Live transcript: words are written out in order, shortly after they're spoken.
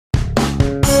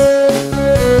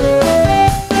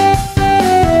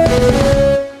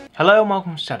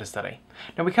welcome to Shutter Study.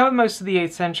 Now we covered most of the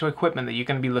essential equipment that you're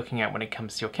going to be looking at when it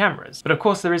comes to your cameras, but of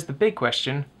course there is the big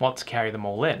question, what to carry them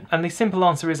all in? And the simple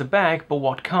answer is a bag, but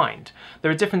what kind? There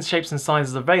are different shapes and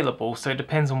sizes available, so it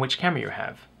depends on which camera you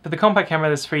have. For the compact camera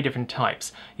there's 3 different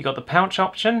types. You've got the pouch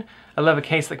option, a leather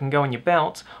case that can go on your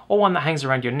belt, or one that hangs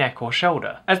around your neck or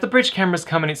shoulder. As the bridge cameras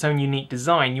come in its own unique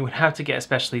design, you would have to get a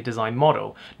specially designed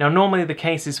model. Now normally the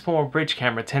cases for a bridge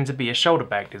camera tend to be a shoulder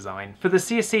bag design. For the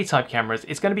CSC type cameras,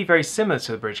 it's going to be very similar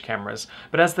to the bridge cameras,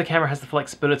 but as the camera has the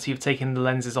flexibility of taking the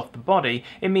lenses off the body,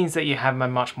 it means that you have a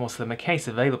much more slimmer case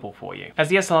available for you. As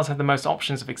the SLRs have the most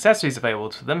options of accessories available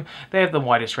to them, they have the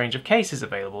widest range of cases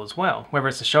available as well. Whether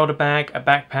it's a shoulder bag, a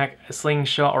backpack, a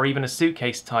slingshot, or even a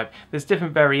suitcase type, there's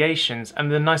different variations, and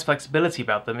the nice flexibility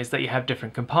about them is that you have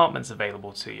different compartments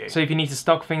available to you. So if you need to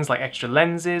stock things like extra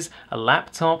lenses, a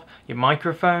laptop, your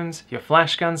microphones, your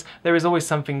flash guns, there is always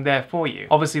something there for you.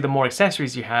 Obviously the more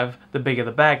accessories you have, the bigger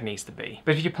the bag needs to be.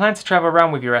 But if you plan to travel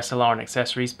around with your SLR and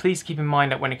accessories, please keep in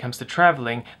mind that when it comes to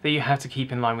traveling, that you have to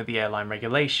keep in line with the airline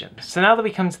regulations. So now that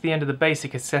we come to the end of the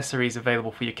basic accessories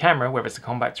available for your camera, whether it's a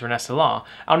compact or an SLR,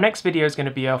 our next video is going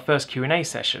to be our first Q&A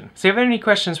session. So if you have any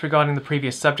questions regarding the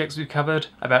previous subjects we've covered,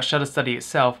 about Shutter Study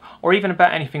itself, or even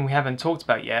about anything we haven't talked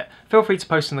about yet, feel free to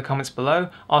post in the comments below,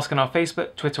 ask on our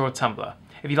Facebook, Twitter or Tumblr.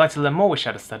 If you'd like to learn more with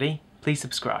Shutter Study, please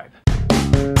subscribe.